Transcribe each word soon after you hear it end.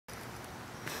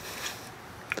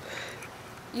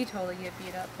You totally get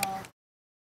beat up, Paul.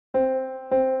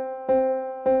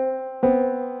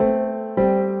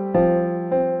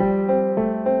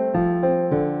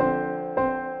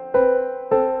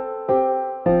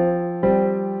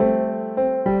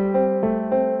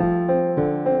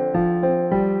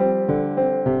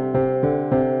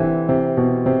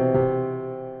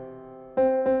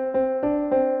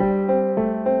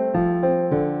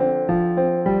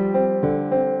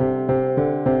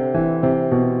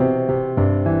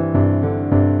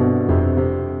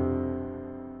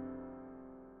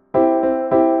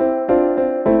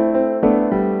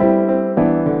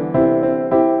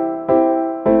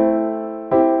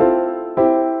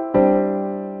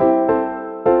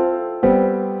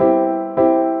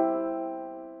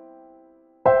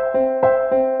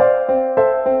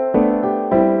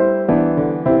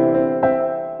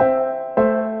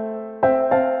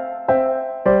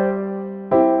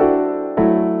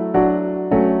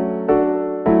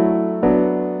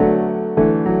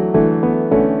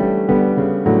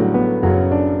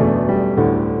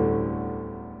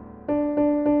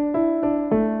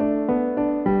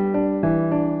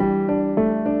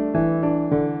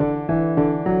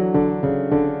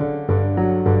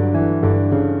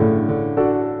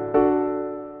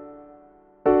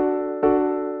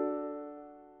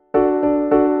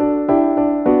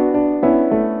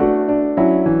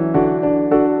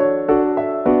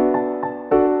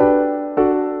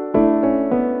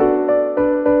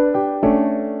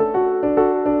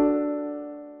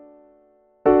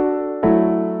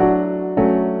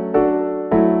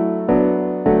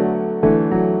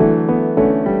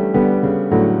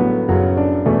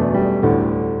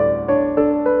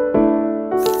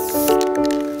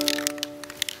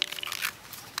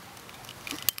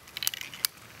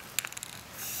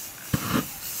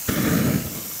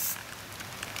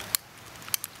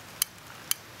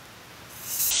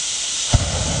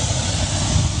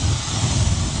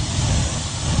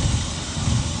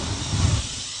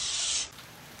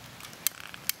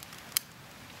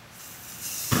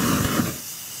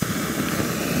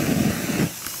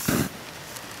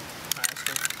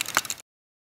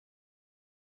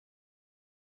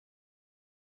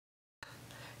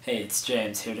 Hey, it's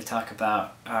James here to talk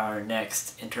about our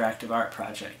next interactive art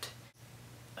project.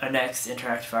 Our next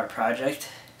interactive art project,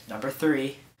 number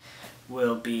 3,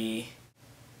 will be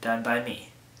done by me.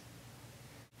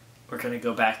 We're going to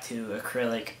go back to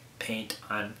acrylic paint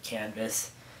on canvas,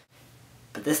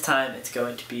 but this time it's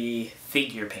going to be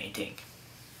figure painting.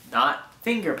 Not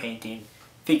finger painting,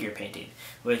 figure painting,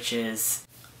 which is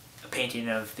a painting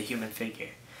of the human figure.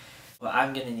 What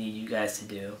I'm going to need you guys to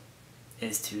do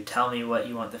is to tell me what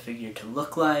you want the figure to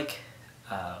look like,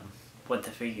 what the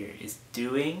figure is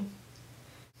doing,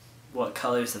 what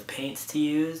colors of paints to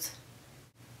use,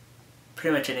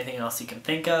 pretty much anything else you can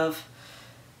think of.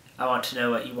 I want to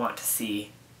know what you want to see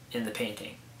in the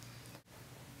painting.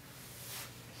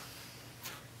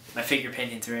 My figure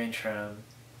paintings range from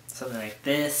something like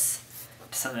this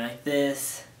to something like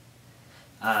this.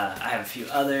 I have a few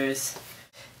others.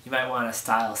 You might want a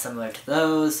style similar to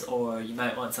those, or you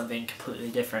might want something completely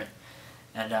different.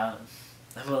 And I'm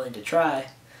willing to try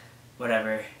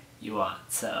whatever you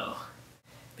want. So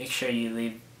make sure you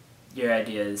leave your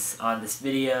ideas on this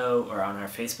video or on our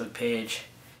Facebook page.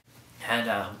 And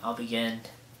I'll begin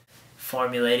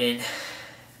formulating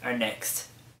our next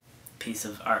piece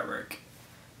of artwork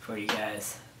for you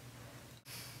guys.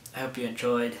 I hope you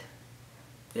enjoyed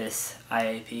this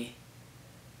IAP,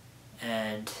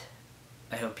 and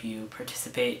I hope you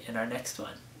participate in our next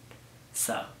one.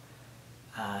 So,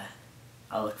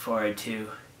 I'll look forward to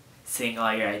seeing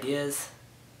all your ideas,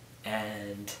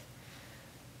 and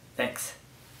thanks.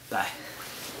 Bye.